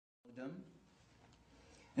them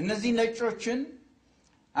እነዚህ ነጮችን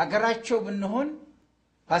አገራቸው ብንሆን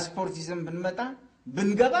ፓስፖርት ይዘን ብንመጣ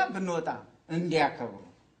ብንገባ ብንወጣ እንዲያከብሩ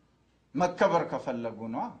መከበር ከፈለጉ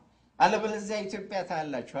ነው አለበለዚያ ኢትዮጵያ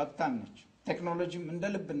ታያላችሁ ሀብታም ነች ቴክኖሎጂም እንደ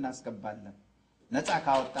ልብ እናስገባለን ነፃ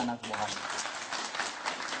ካወጣናት በኋላ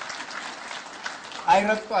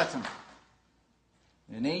አይረጧትም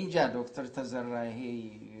እኔ እንጃ ዶክተር ተዘራ ይሄ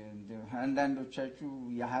አንዳንዶቻችሁ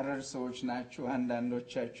የሐረር ሰዎች ናችሁ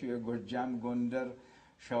አንዳንዶቻችሁ የጎጃም ጎንደር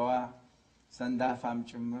ሸዋ ሰንዳፋም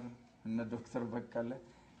ጭምር እነ ዶክተር በቀለ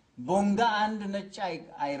ቦንጋ አንድ ነጭ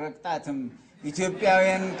አይረጣትም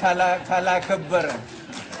ኢትዮጵያውያን ካላከበረ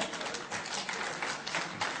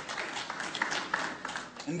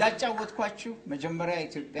እንዳጫወትኳችሁ መጀመሪያ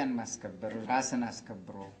ኢትዮጵያን ማስከበር ራስን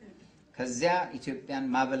አስከብሮ ከዚያ ኢትዮጵያን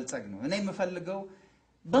ማበልጸግ ነው እኔ የምፈልገው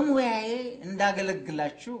በሙያዬ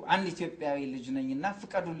እንዳገለግላችሁ አንድ ኢትዮጵያዊ ልጅ ነኝና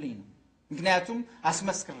ፍቀዱልኝ ነው ምክንያቱም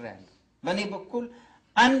አስመስክሬያለሁ በኔ በኩል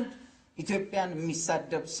አንድ ኢትዮጵያን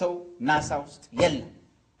የሚሳደብ ሰው ናሳ ውስጥ የለም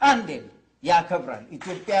አንድ ያከብራል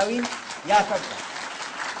ኢትዮጵያዊን ያከብራል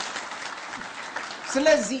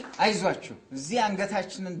ስለዚህ አይዟችሁ እዚህ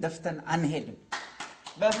አንገታችንን ደፍተን አንሄድም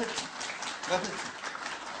በፍጹም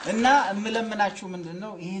እና እምለምናችሁ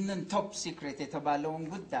ምንድነው ይሄንን ቶፕ ሲክሬት የተባለውን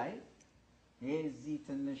ጉዳይ እዚህ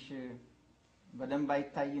ትንሽ በደንብ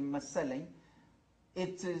አይታይም መሰለኝ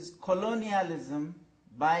it is colonialism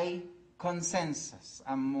by consensus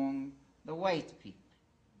among the white people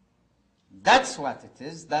that's what it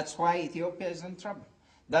is that's why Ethiopia is in trouble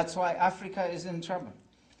that's why Africa is in trouble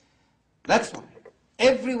that's why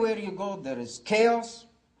everywhere you go there is chaos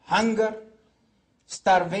hunger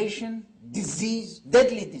starvation disease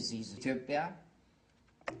deadly disease Ethiopia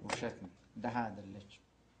ውሸት ነው ደሃ አይደለች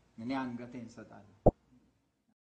እኔ አንገቴን ሰጣለሁ